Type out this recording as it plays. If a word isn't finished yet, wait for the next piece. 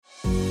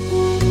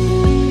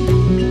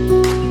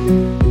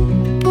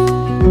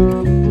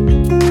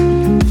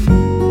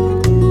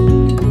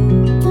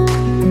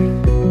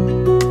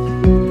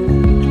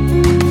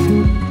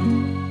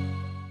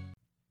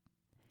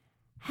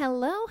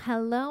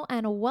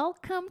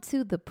welcome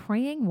to the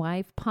Praying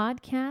Wife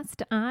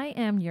podcast. I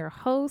am your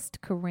host,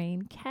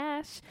 Corinne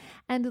Cash.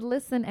 And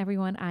listen,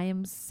 everyone, I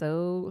am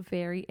so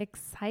very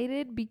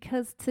excited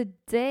because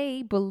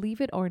today,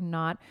 believe it or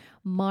not,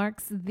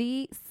 marks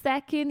the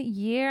 2nd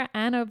year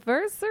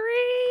anniversary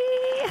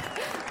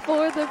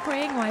for the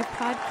Praying Wife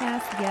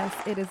podcast. Yes,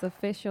 it is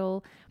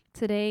official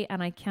today,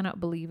 and I cannot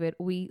believe it.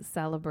 We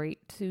celebrate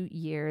 2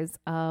 years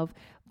of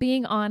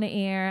being on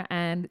air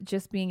and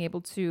just being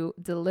able to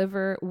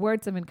deliver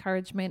words of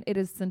encouragement. It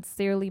is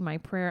sincerely my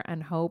prayer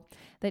and hope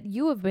that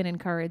you have been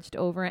encouraged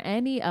over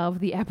any of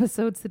the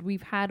episodes that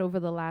we've had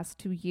over the last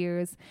 2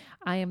 years.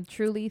 I am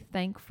truly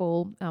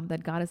thankful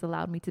that God has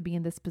allowed me to be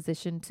in this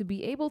position to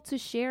be able to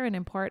share and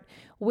impart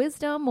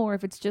wisdom, or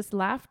if it's just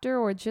laughter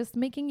or just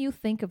making you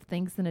think of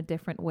things in a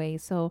different way.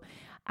 So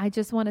I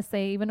just want to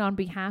say, even on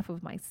behalf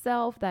of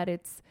myself, that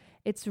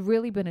it's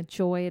really been a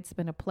joy. It's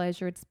been a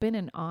pleasure. It's been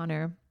an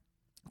honor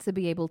to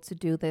be able to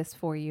do this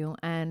for you.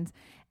 And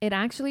it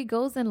actually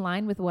goes in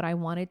line with what I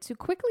wanted to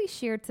quickly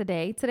share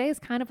today. Today is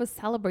kind of a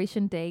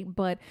celebration day,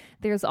 but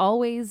there's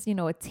always,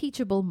 a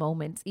teachable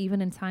moment,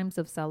 even in times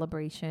of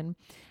celebration.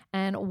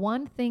 And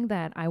one thing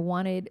that I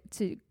wanted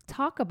to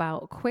talk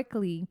about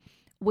quickly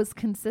was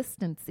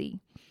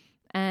consistency.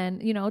 And,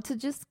 to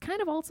just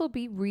kind of also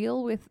be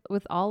real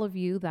with all of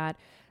you that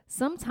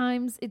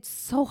sometimes it's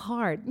so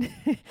hard.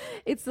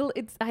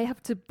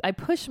 I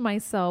push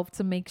myself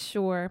to make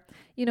sure,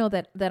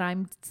 that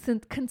I'm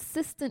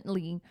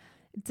consistently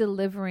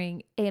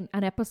delivering an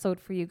episode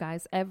for you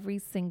guys every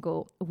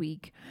single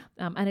week.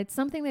 And it's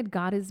something that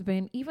God has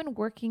been even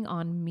working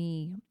on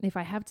me, if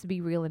I have to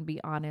be real and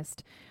be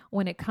honest,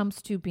 when it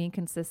comes to being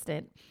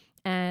consistent.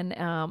 And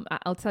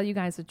I'll tell you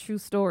guys a true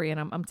story, and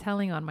I'm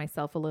telling on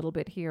myself a little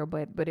bit here,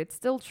 but it's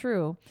still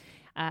true.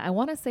 I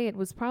want to say it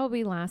was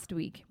probably last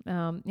week.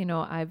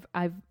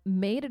 I've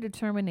made a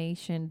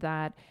determination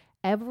that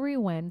every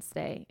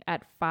Wednesday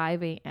at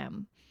 5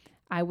 a.m.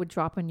 I would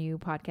drop a new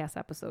podcast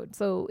episode.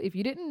 So if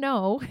you didn't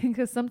know,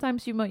 because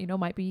sometimes you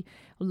might be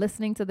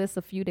listening to this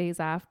a few days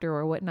after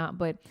or whatnot,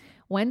 but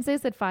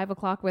Wednesdays at 5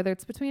 o'clock, whether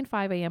it's between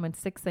 5 a.m. and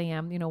 6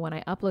 a.m., when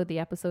I upload the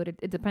episode,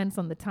 it depends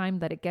on the time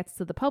that it gets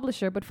to the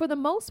publisher. But for the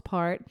most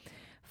part,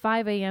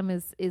 5 a.m.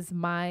 is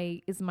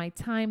my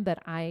time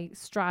that I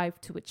strive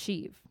to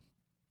achieve.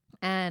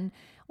 And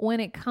when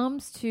it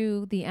comes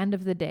to the end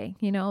of the day,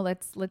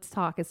 let's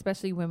talk,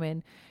 especially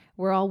women.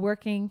 We're all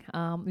working.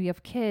 We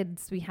have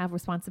kids. We have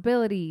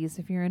responsibilities.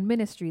 If you're in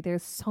ministry,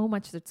 there's so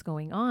much that's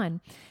going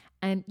on.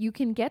 And you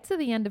can get to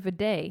the end of a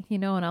day,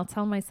 and I'll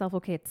tell myself,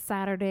 okay, it's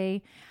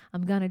Saturday,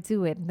 I'm going to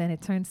do it. And then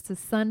it turns to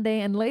Sunday.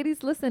 And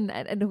ladies, listen,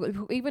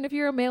 and even if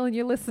you're a male and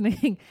you're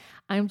listening,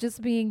 I'm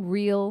just being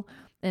real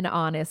and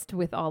honest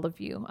with all of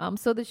you,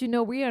 so that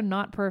we are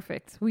not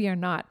perfect. We are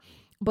not.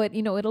 But,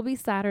 it'll be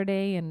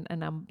Saturday and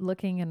I'm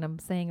looking and I'm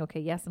saying, okay,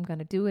 yes, I'm going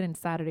to do it. And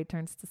Saturday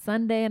turns to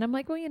Sunday. And I'm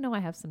like, well, I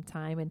have some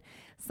time. And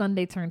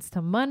Sunday turns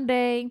to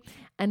Monday.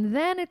 And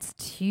then it's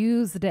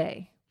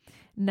Tuesday.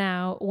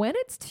 Now, when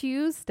it's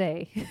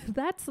Tuesday,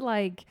 that's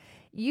like,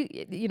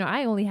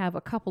 I only have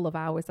a couple of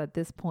hours at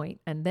this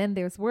point. And then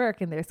there's work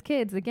and there's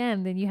kids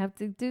again. Then you have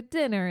to do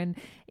dinner. And,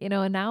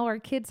 and now our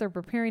kids are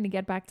preparing to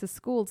get back to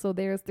school. So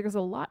there's a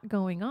lot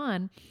going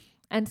on.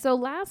 And so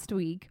last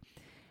week,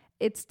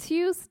 it's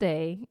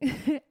Tuesday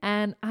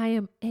and I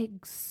am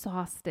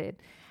exhausted.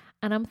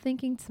 And I'm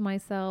thinking to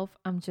myself,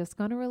 I'm just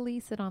going to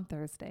release it on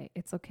Thursday.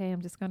 It's okay. I'm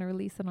just going to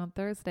release it on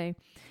Thursday.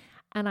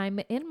 And I'm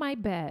in my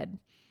bed,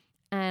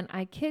 and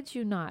I kid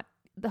you not,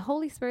 the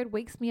Holy Spirit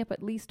wakes me up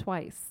at least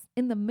twice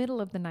in the middle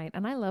of the night.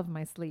 And I love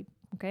my sleep.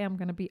 Okay. I'm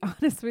going to be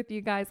honest with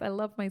you guys. I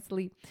love my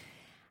sleep.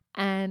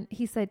 And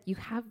he said, you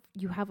have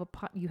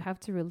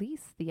to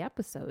release the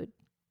episode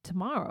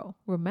tomorrow.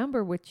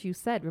 Remember what you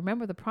said.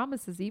 Remember the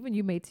promises even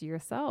you made to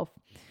yourself.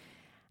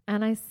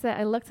 And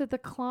I looked at the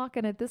clock,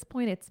 and at this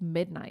point it's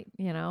midnight,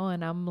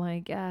 and I'm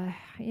like,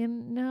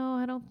 no,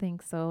 I don't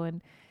think so.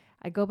 And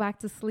I go back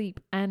to sleep,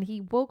 and he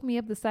woke me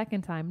up the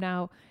second time.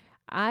 Now,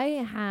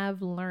 I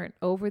have learned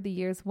over the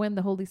years when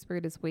the Holy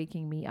Spirit is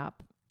waking me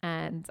up,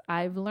 and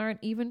I've learned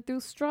even through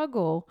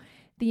struggle,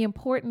 the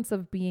importance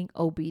of being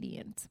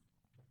obedient.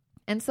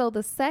 And so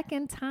the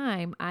second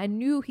time I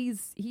knew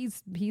he's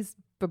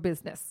for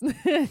business.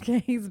 Okay,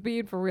 he's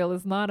being for real.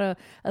 It's not a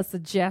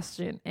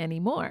suggestion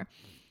anymore.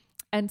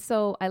 And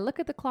so I look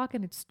at the clock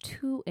and it's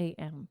 2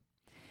 a.m.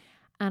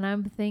 And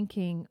I'm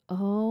thinking,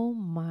 oh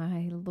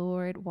my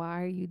Lord,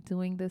 why are you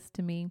doing this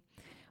to me?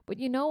 But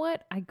you know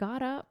what? I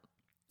got up.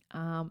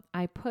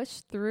 I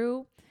pushed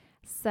through,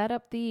 set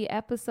up the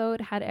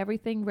episode, had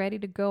everything ready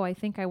to go. I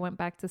think I went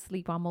back to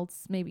sleep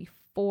almost maybe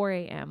 4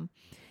 a.m.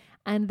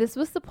 And this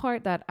was the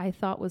part that I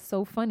thought was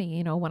so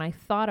funny, when I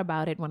thought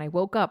about it, when I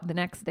woke up the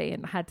next day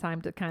and had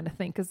time to kind of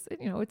think, because,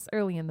 it's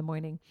early in the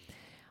morning.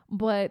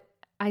 But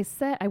I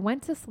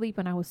went to sleep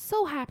and I was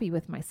so happy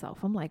with myself.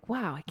 I'm like,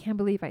 wow, I can't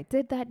believe I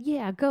did that.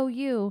 Yeah, go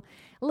you.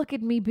 Look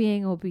at me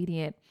being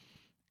obedient.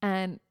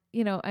 And,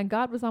 and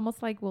God was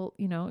almost like, well,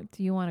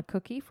 do you want a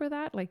cookie for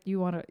that? Like,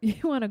 you want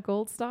a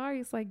gold star?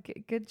 He's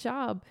like, good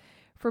job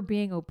for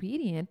being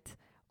obedient.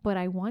 but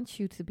I want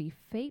you to be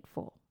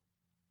faithful.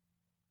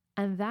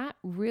 And that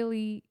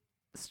really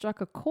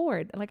struck a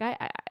chord. Like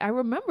I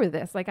remember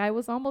this. Like I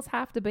was almost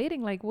half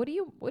debating, like, what do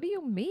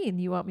you mean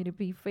you want me to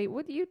be faithful?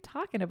 What are you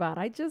talking about?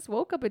 I just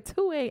woke up at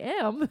 2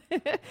 a.m.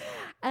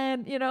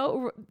 and,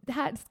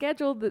 had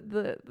scheduled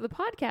the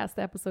podcast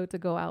episode to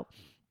go out.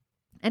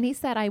 And he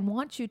said, I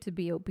want you to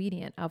be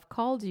obedient. I've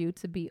called you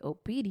to be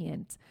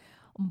obedient,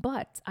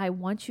 but I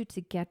want you to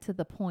get to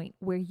the point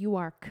where you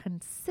are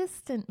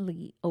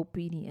consistently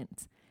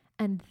obedient.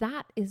 And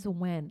that is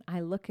when I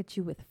look at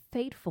you with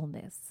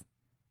faithfulness.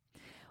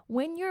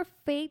 When you're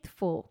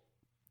faithful,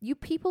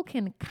 people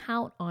can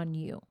count on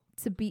you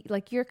to be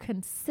like you're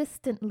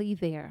consistently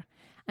there.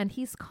 And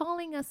he's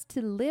calling us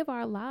to live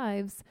our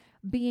lives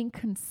being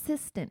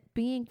consistent,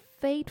 being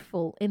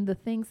faithful in the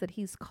things that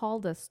he's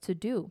called us to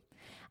do.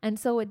 And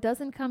so it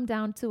doesn't come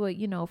down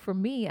to for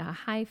me, a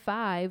high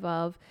five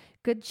of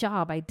good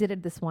job. I did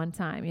it this one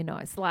time.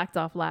 I slacked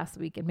off last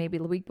week and maybe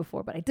the week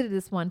before, but I did it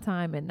this one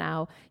time. And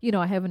now,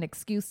 I have an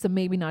excuse to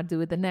maybe not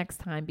do it the next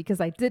time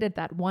because I did it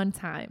that one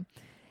time.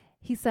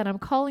 He said, I'm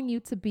calling you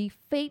to be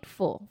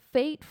faithful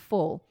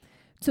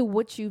to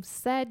what you've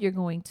said you're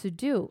going to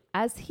do,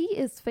 as he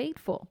is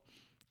faithful.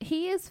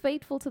 He is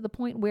faithful to the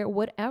point where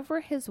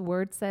whatever his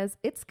word says,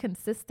 it's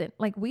consistent.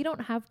 Like we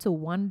don't have to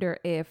wonder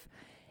if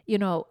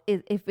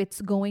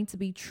it's going to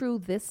be true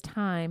this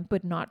time,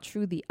 but not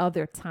true the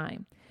other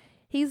time.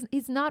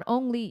 He's not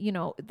only,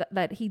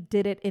 that he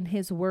did it in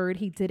his word,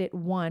 he did it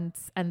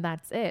once and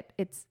that's it.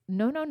 It's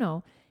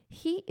no.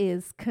 He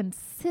is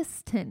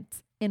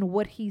consistent in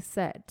what he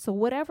said. So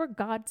whatever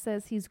God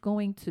says he's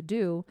going to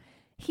do,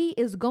 he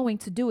is going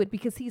to do it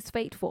because he's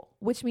faithful,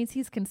 which means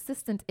he's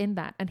consistent in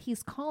that. And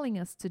he's calling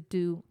us to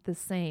do the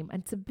same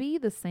and to be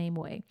the same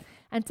way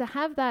and to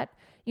have that,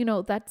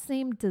 that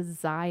same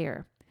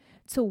desire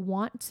to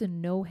want to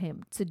know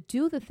him, to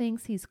do the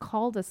things he's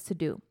called us to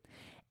do.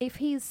 If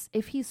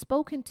he's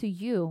spoken to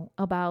you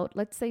about,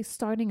 let's say,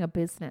 starting a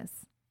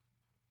business,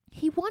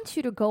 he wants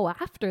you to go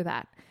after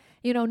that.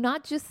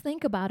 Not just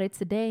think about it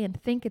today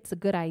and think it's a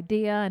good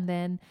idea and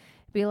then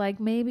be like,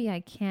 maybe I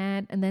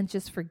can't, and then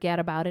just forget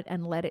about it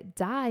and let it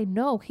die.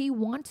 No, he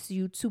wants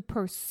you to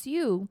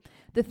pursue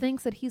the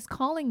things that he's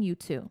calling you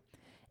to.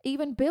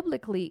 Even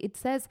biblically, it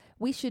says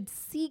we should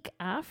seek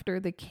after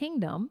the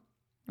kingdom,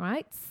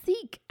 right?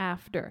 Seek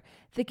after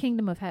the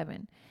kingdom of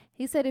heaven.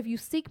 He said, if you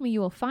seek me,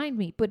 you will find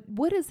me. But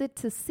what is it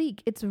to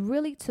seek? It's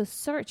really to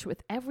search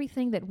with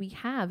everything that we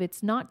have.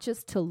 It's not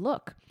just to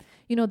look.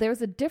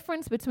 There's a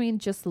difference between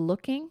just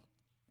looking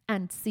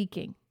and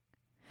seeking.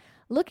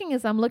 Looking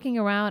is I'm looking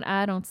around,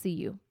 I don't see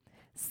you.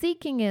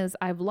 Seeking is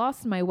I've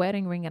lost my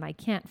wedding ring and I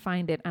can't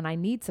find it and I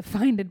need to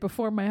find it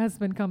before my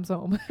husband comes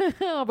home,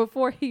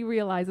 before he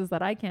realizes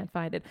that I can't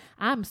find it.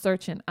 I'm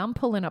searching. I'm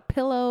pulling up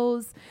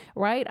pillows,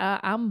 right?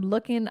 I'm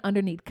looking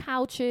underneath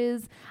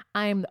couches.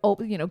 I'm,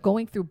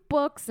 going through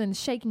books and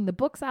shaking the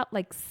books out,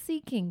 like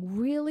seeking,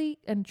 really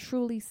and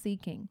truly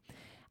seeking.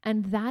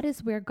 And that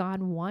is where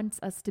God wants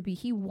us to be.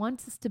 He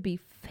wants us to be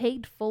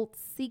faithful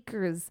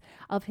seekers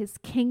of his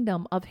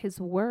kingdom, of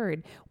his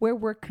word, where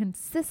we're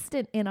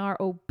consistent in our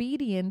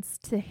obedience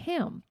to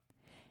him.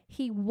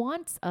 He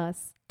wants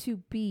us to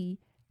be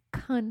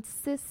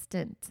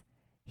consistent.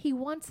 He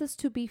wants us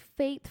to be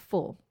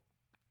faithful.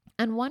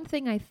 And one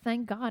thing I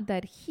thank God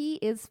that he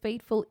is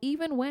faithful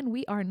even when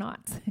we are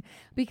not.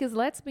 Because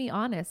let's be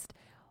honest,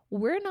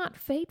 we're not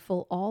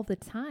faithful all the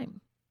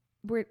time.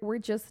 We're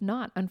just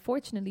not.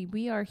 Unfortunately,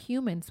 we are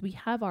humans. We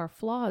have our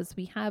flaws.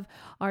 We have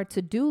our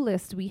to-do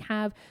list. We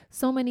have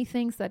so many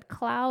things that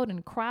cloud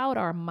and crowd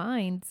our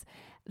minds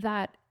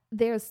that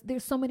there's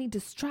so many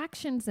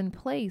distractions in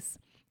place.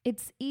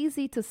 It's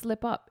easy to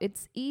slip up.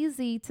 It's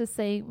easy to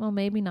say, well,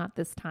 maybe not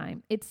this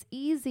time. It's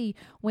easy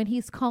when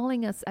he's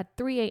calling us at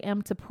 3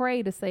 a.m. to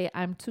pray to say,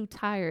 I'm too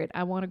tired.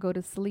 I want to go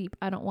to sleep.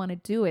 I don't want to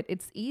do it.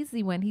 It's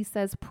easy when he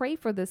says, pray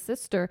for the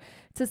sister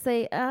to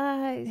say,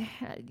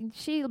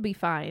 she'll be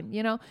fine.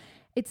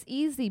 It's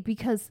easy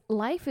because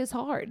life is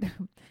hard.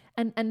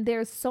 And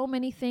there's so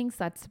many things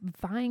that's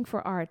vying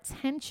for our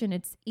attention.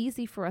 It's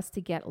easy for us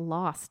to get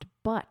lost,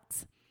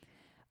 but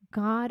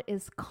God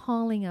is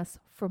calling us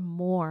for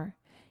more.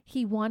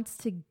 He wants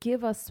to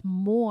give us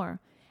more.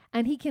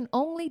 And he can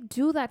only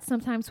do that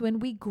sometimes when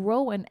we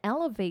grow and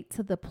elevate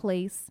to the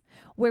place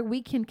where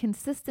we can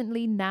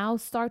consistently now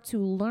start to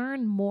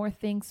learn more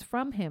things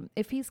from him.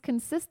 If he's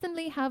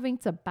consistently having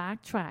to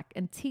backtrack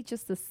and teach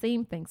us the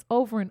same things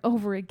over and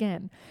over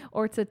again,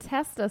 or to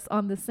test us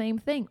on the same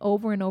thing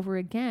over and over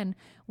again,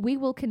 we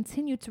will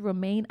continue to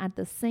remain at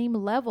the same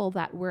level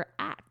that we're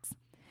at.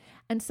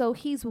 And so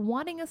he's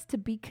wanting us to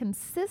be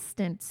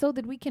consistent so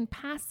that we can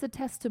pass the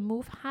test to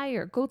move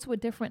higher, go to a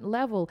different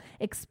level,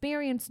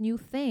 experience new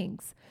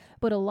things.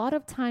 But a lot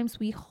of times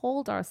we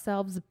hold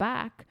ourselves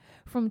back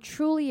from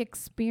truly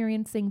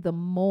experiencing the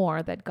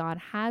more that God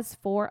has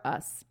for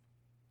us.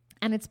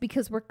 And it's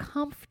because we're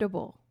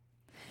comfortable.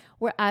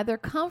 We're either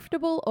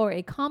comfortable or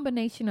a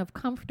combination of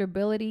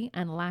comfortability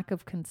and lack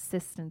of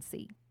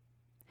consistency.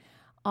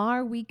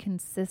 Are we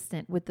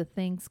consistent with the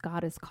things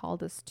God has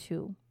called us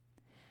to?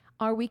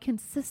 Are we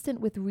consistent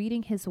with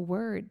reading his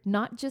word,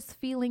 not just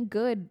feeling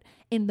good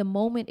in the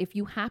moment if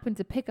you happen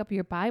to pick up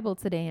your Bible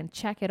today and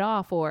check it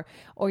off, or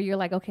you're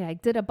like, okay, I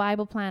did a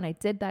Bible plan, I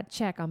did that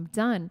check, I'm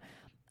done.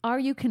 Are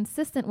you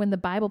consistent when the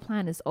Bible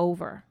plan is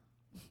over?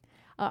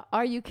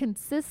 Are you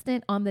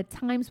consistent on the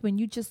times when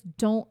you just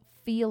don't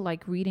feel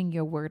like reading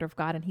your word of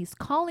God, and he's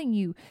calling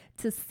you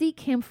to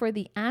seek him for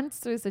the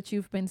answers that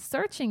you've been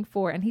searching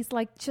for? And he's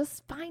like,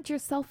 just find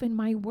yourself in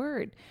my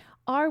word.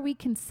 Are we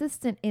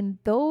consistent in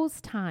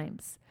those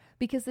times?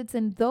 Because it's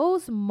in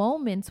those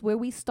moments where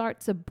we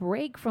start to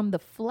break from the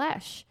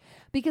flesh,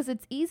 because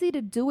it's easy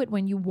to do it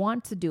when you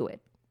want to do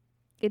it.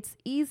 It's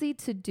easy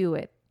to do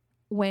it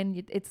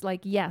when it's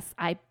like, yes,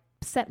 I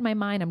set my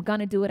mind, I'm going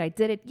to do it. I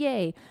did it.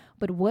 Yay.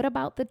 But what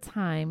about the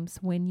times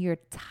when you're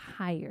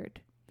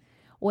tired?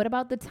 What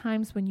about the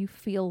times when you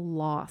feel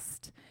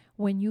lost,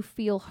 when you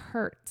feel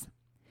hurt?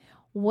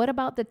 What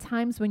about the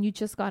times when you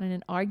just got in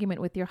an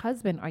argument with your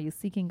husband? Are you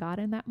seeking God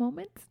in that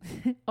moment?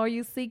 Are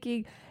you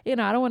seeking, I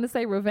don't want to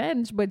say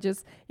revenge, but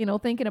just,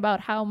 thinking about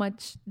how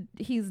much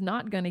he's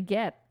not going to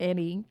get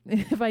any,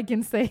 if I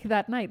can say,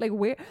 that night? Like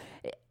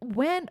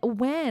when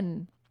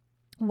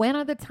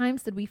are the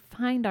times that we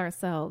find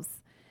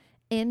ourselves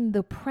in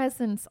the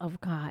presence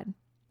of God?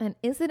 And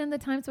is it in the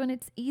times when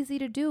it's easy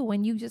to do,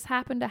 when you just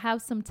happen to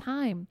have some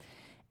time?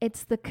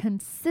 It's the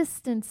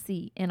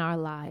consistency in our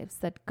lives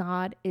that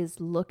God is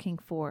looking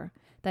for,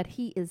 that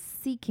he is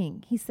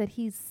seeking. He said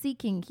he's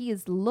seeking, he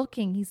is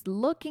looking, he's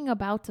looking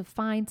about to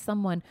find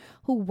someone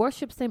who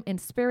worships him in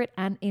spirit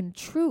and in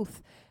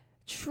truth.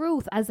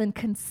 Truth as in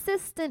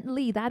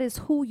consistently, that is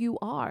who you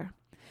are.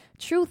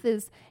 Truth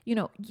is,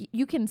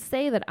 you can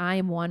say that I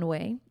am one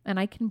way and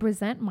I can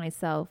present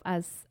myself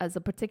as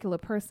a particular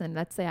person,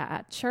 let's say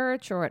at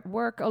church or at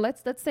work, or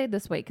let's say it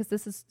this way, because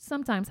this is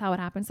sometimes how it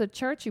happens. At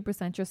church, you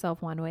present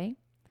yourself one way,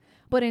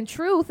 but in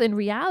truth, in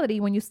reality,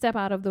 when you step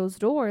out of those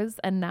doors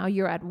and now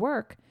you're at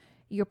work,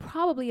 you're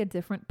probably a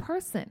different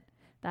person.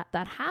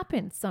 That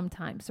happens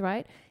sometimes,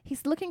 right?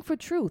 He's looking for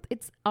truth.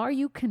 Are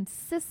you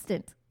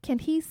consistent? Can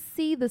he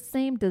see the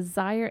same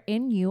desire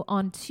in you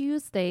on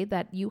Tuesday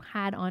that you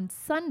had on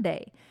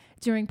Sunday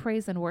during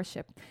praise and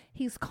worship?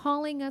 He's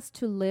calling us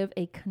to live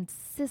a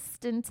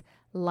consistent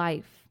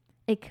life,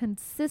 a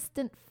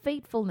consistent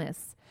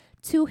faithfulness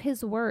to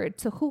his word,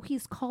 to who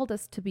he's called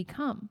us to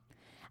become.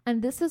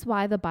 And this is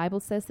why the Bible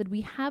says that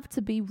we have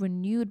to be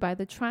renewed by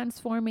the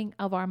transforming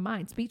of our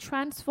minds, be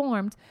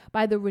transformed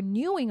by the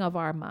renewing of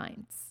our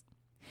minds,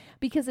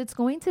 because it's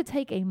going to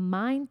take a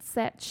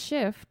mindset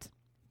shift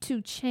to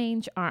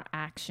change our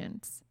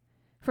actions.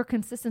 For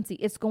consistency,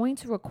 it's going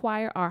to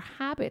require our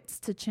habits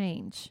to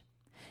change.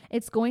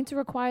 It's going to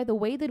require the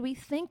way that we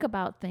think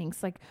about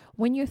things. Like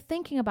when you're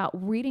thinking about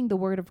reading the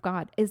word of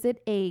God, is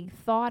it a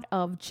thought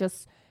of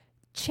just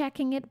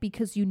checking it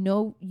because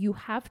you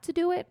have to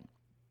do it?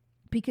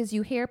 Because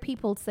you hear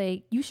people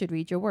say, you should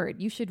read your word,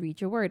 you should read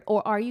your word.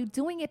 Or are you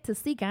doing it to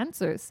seek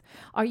answers?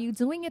 Are you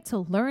doing it to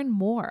learn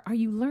more? Are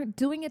you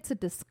doing it to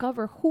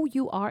discover who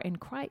you are in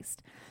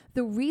Christ?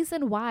 The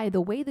reason why,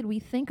 the way that we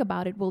think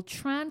about it will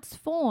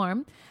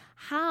transform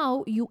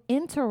how you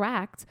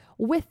interact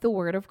with the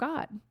word of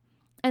God.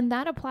 And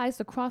that applies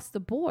across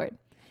the board.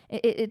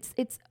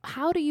 It's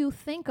how do you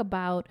think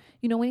about,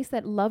 when he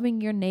said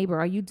loving your neighbor,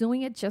 are you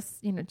doing it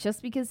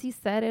just because he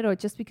said it, or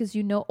just because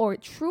or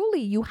truly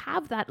you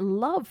have that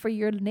love for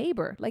your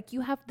neighbor, like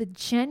you have the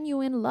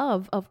genuine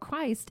love of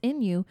Christ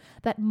in you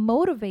that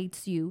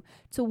motivates you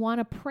to want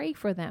to pray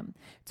for them,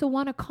 to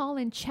want to call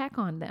and check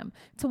on them,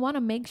 to want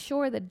to make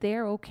sure that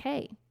they're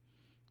okay.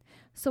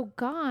 So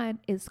God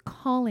is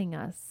calling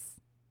us.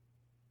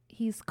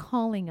 He's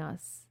calling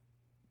us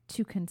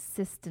to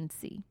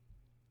consistency.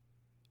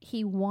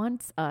 He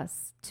wants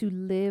us to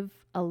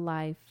live a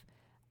life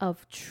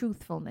of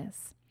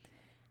truthfulness.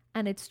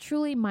 And it's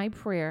truly my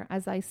prayer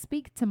as I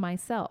speak to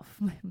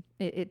myself.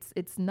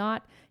 It's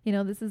not,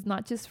 this is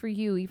not just for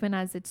you, even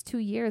as it's 2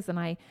 years and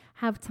I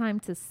have time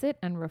to sit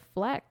and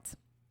reflect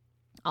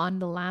on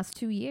the last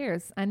 2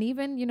 years, and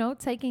even,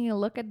 taking a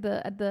look at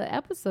the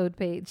episode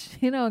page,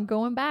 and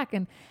going back,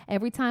 and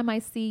every time I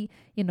see,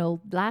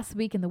 last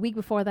week and the week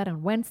before that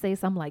on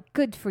Wednesdays, I'm like,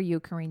 good for you,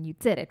 Corinne, you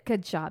did it.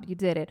 Good job. You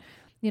did it.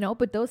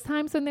 But those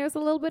times when there's a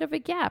little bit of a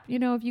gap,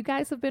 if you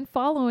guys have been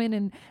following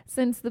and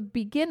since the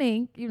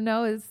beginning,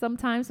 is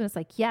sometimes when it's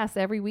like, yes,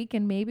 every week,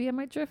 and maybe I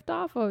might drift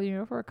off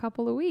of, for a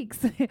couple of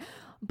weeks,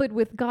 but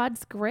with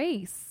God's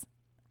grace,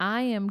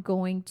 I am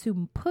going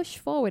to push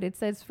forward. It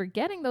says,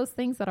 forgetting those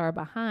things that are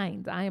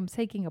behind, I am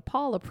taking a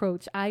Paul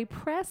approach. I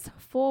press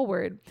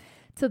forward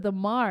to the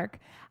mark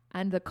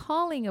and the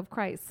calling of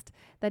Christ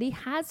that he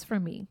has for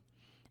me.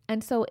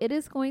 And so it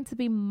is going to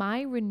be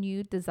my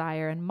renewed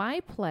desire and my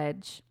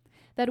pledge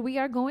that we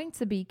are going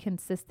to be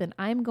consistent.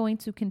 I'm going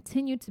to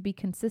continue to be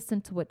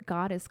consistent to what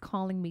God is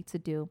calling me to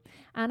do.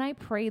 And I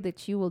pray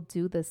that you will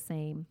do the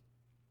same.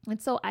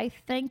 And so I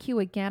thank you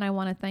again. I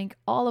want to thank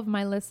all of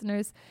my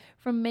listeners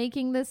for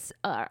making this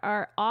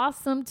our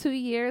awesome 2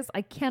 years.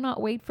 I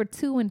cannot wait for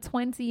 2 and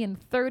 20 and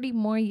 30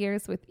 more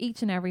years with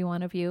each and every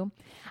one of you.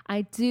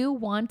 I do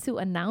want to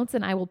announce,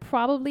 and I will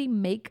probably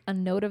make a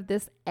note of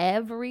this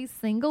every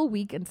single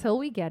week until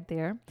we get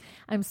there.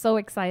 I'm so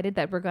excited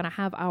that we're going to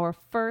have our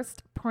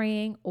first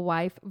Praying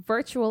Wife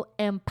virtual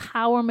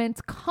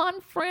empowerment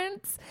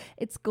conference.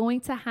 It's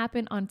going to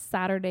happen on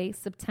Saturday,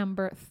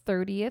 September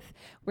 30th.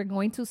 We're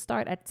going to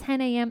start at 10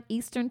 a.m.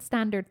 Eastern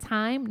Standard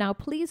Time. Now,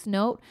 please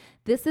note,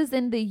 this is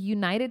in the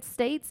United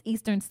States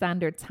Eastern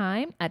Standard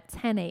Time at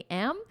 10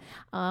 a.m.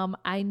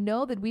 I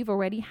know that we've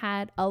already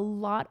had a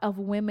lot of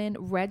women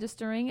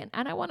registering,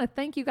 and I want to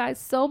thank you guys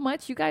so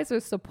much. You guys are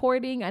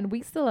supporting, and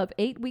we still have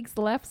 8 weeks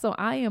left. So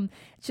I am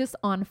just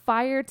on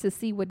fire to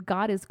see what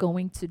God is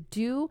going to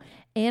do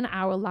in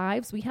our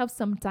lives. We have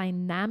some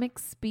dynamic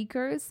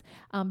speakers.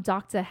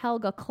 Dr.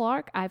 Helga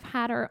Clark, I've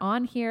had her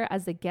on here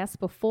as a guest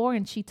before,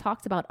 and she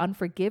talked about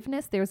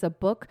unforgiveness. There's a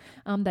book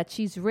that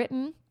she's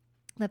written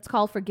that's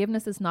called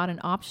Forgiveness is Not an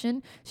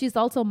Option. She's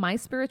also my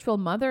spiritual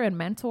mother and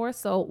mentor.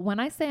 So when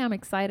I say I'm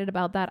excited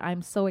about that,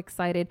 I'm so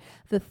excited.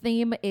 The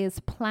theme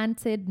is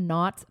planted,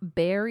 not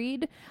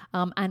buried,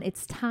 and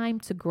it's time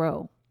to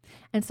grow.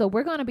 And so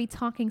we're going to be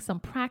talking some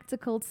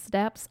practical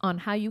steps on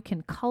how you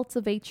can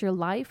cultivate your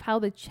life, how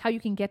you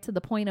can get to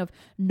the point of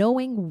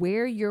knowing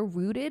where you're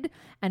rooted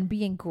and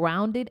being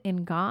grounded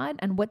in God,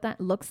 and what that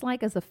looks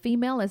like as a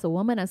female, as a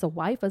woman, as a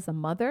wife, as a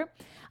mother.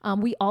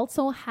 We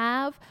also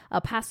have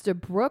Pastor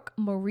Brooke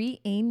Marie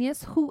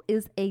Agnes, who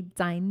is a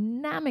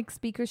dynamic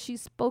speaker.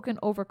 She's spoken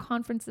over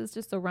conferences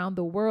just around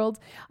the world.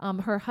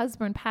 Her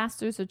husband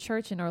pastors a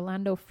church in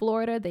Orlando,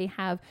 Florida. They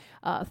have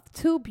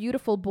 2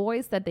 beautiful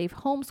boys that they've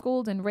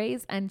homeschooled and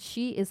raised, and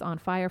she is on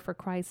fire for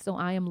Christ. So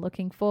I am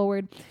looking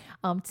forward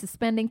to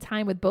spending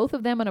time with both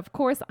of them. And of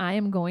course, I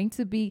am going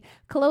to be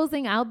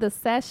closing out the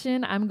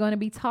session. I'm going to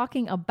be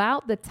talking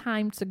about the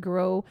time to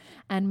grow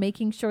and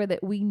making sure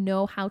that we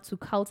know how to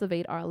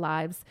cultivate our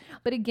lives.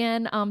 But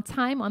again,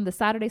 time on the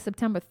Saturday,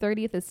 September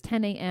 30th is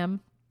 10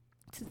 a.m.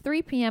 to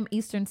 3 p.m.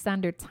 Eastern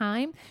Standard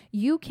Time.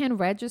 You can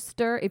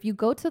register. If you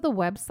go to the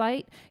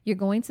website, you're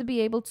going to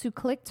be able to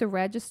click to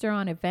register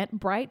on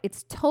Eventbrite.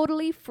 It's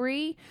totally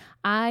free.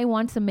 I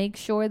want to make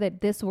sure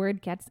that this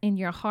word gets in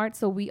your heart,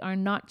 so we are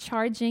not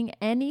charging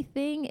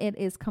anything. It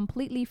is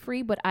completely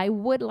free, but I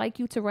would like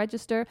you to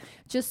register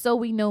just so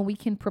we know we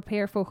can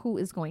prepare for who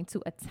is going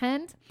to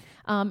attend.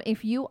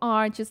 If you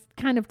are just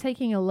kind of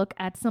taking a look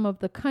at some of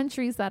the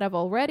countries that have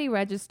already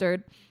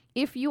registered,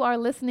 if you are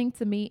listening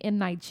to me in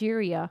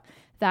Nigeria,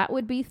 that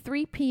would be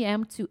 3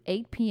 p.m. to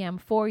 8 p.m.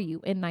 for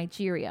you in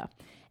Nigeria.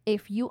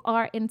 If you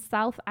are in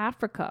South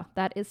Africa,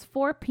 that is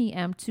 4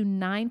 p.m. to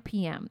 9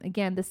 p.m.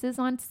 Again, this is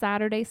on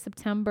Saturday,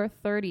 September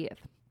 30th.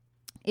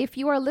 If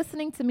you are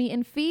listening to me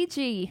in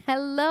Fiji,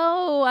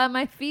 hello,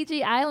 my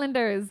Fiji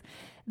Islanders.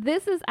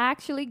 This is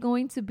actually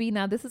going to be,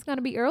 now this is going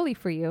to be early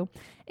for you.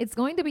 It's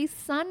going to be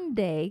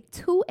Sunday,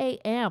 2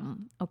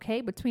 a.m.,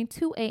 okay, between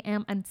 2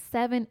 a.m. and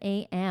 7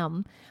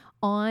 a.m.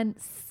 On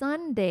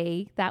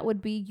Sunday. That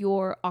would be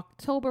your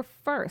October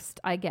 1st,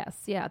 I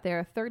guess. Yeah, there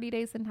are 30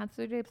 days in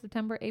 30 days,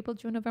 September, April,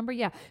 June, November.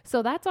 Yeah,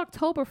 so that's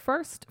October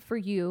 1st for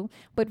you,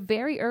 but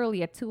very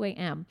early at 2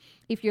 a.m.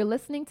 If you're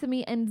listening to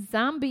me in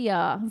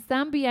Zambia,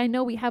 I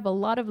know we have a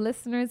lot of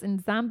listeners in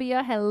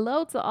Zambia.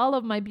 Hello to all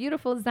of my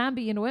beautiful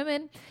Zambian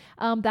women.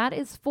 That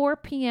is 4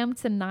 p.m.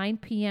 to 9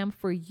 p.m.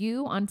 for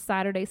you on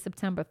Saturday,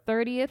 September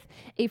 30th.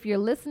 If you're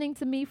listening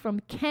to me from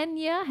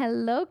Kenya,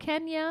 hello,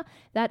 Kenya.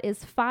 That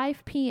is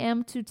 5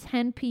 p.m. to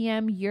 10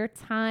 p.m. your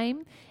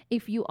time.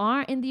 If you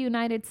are in the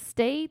United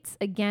States,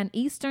 again,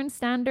 Eastern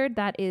Standard,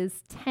 that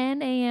is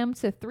 10 a.m.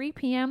 to 3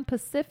 p.m.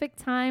 Pacific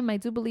time. I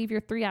do believe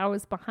you're 3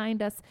 hours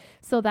behind us.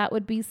 So that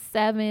would be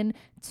 7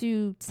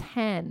 to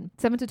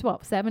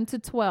 12,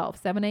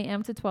 7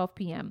 a.m. to 12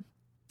 p.m.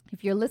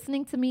 If you're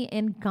listening to me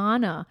in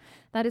Ghana,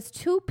 that is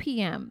 2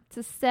 p.m.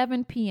 to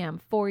 7 p.m.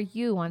 for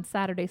you on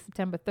Saturday,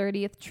 September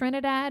 30th.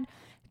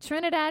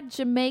 Trinidad,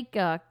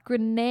 Jamaica,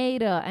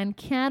 Grenada, and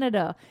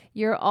Canada,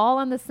 you're all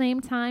on the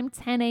same time,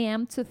 10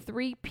 a.m. to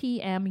 3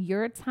 p.m.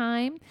 your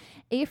time.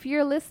 If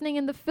you're listening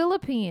in the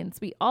Philippines,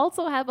 we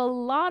also have a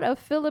lot of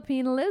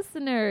Philippine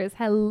listeners.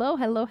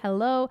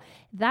 Hello.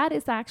 That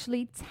is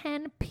actually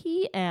 10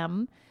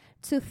 p.m.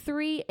 to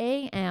 3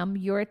 a.m.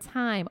 your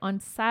time on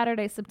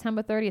Saturday,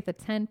 September 30th at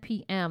 10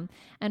 p.m.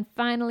 And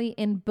finally,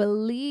 in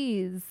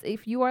Belize,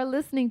 if you are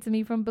listening to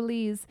me from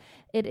Belize,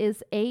 it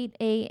is 8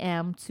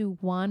 a.m. to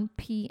 1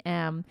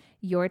 p.m.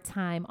 your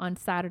time on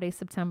Saturday,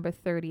 September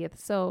 30th.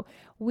 So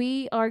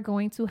we are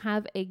going to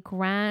have a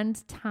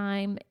grand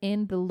time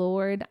in the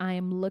Lord. I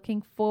am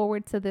looking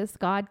forward to this.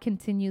 God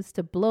continues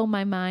to blow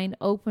my mind,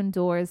 open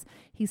doors.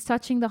 He's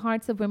touching the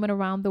hearts of women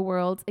around the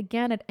world.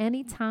 Again, at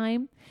any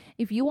time,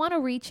 if you want to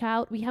reach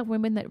out, we have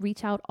women that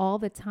reach out all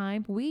the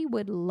time. We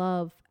would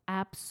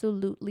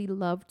absolutely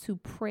love to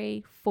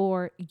pray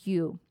for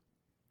you.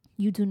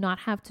 You do not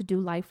have to do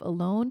life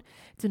alone.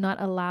 Do not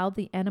allow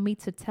the enemy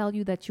to tell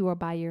you that you are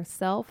by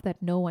yourself,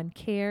 that no one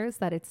cares,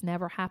 that it's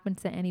never happened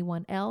to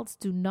anyone else.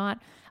 Do not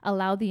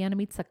allow the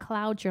enemy to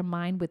cloud your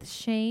mind with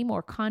shame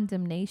or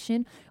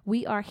condemnation.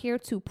 We are here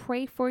to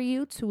pray for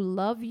you, to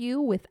love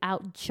you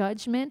without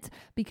judgment,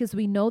 because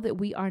we know that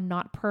we are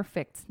not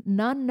perfect.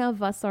 None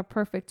of us are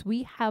perfect.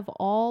 We have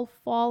all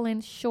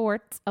fallen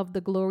short of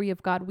the glory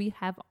of God. We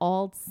have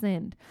all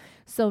sinned.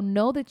 So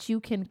know that you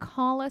can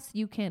call us,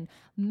 you can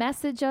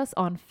message us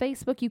on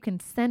Facebook, you can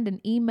send an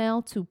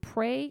email to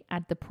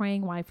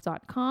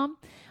pray@theprayingwife.com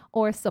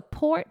or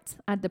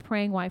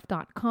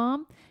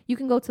support@theprayingwife.com. You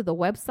can go to the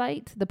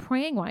website,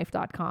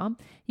 theprayingwife.com.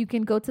 You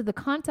can go to the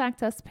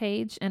contact us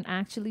page and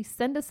actually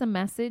send us a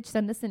message,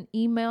 send us an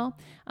email.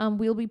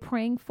 We'll be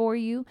praying for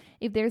you.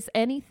 If there's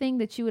anything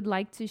that you would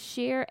like to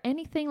share,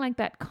 anything like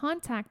that,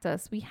 contact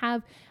us. We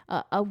have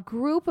a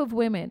group of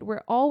women.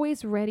 We're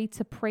always ready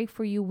to pray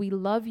for you. We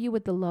love you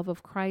with the love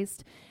of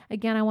Christ.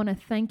 Again, I want to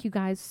thank you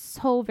guys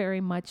so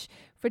very much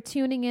for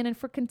tuning in and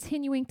for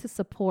continuing to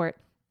support.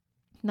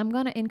 And I'm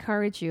going to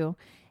encourage you,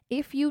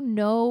 if you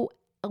know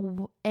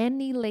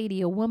any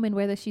lady, a woman,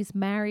 whether she's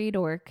married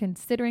or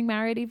considering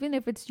married, even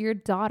if it's your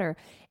daughter,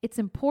 it's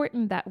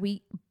important that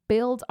we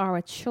build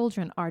our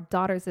children, our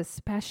daughters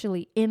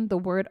especially, in the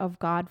Word of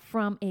God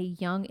from a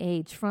young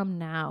age, from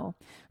now,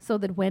 so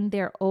that when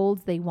they're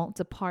old, they won't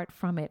depart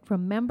from it.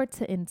 Remember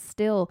to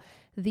instill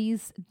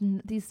these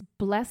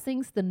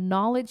blessings, the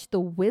knowledge, the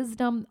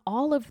wisdom,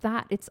 all of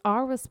that. It's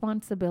our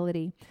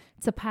responsibility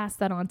to pass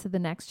that on to the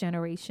next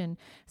generation.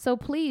 So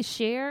please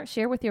share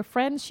with your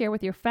friends, share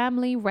with your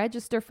family,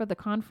 register for the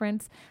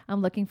conference.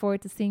 I'm looking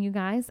forward to seeing you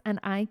guys, and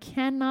I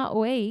cannot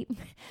wait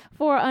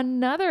for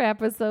another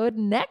episode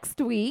next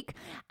week.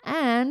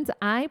 And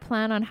I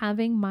plan on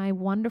having my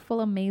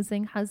wonderful,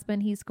 amazing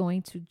husband. He's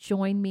going to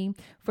join me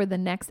for the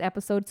next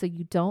episode, so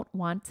you don't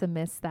want to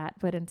miss that.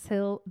 But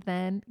until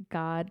then,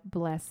 God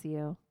bless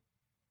you.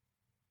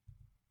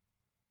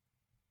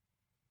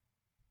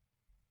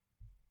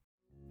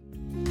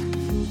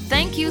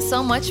 Thank you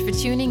so much for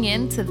tuning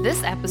in to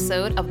this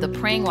episode of the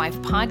Praying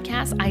Wife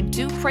podcast. I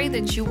do pray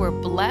that you were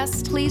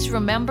blessed. Please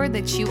remember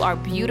that you are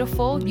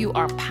beautiful, you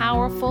are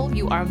powerful,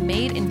 you are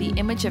made in the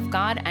image of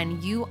God,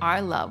 and you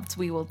are loved.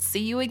 We will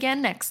see you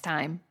again next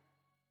time.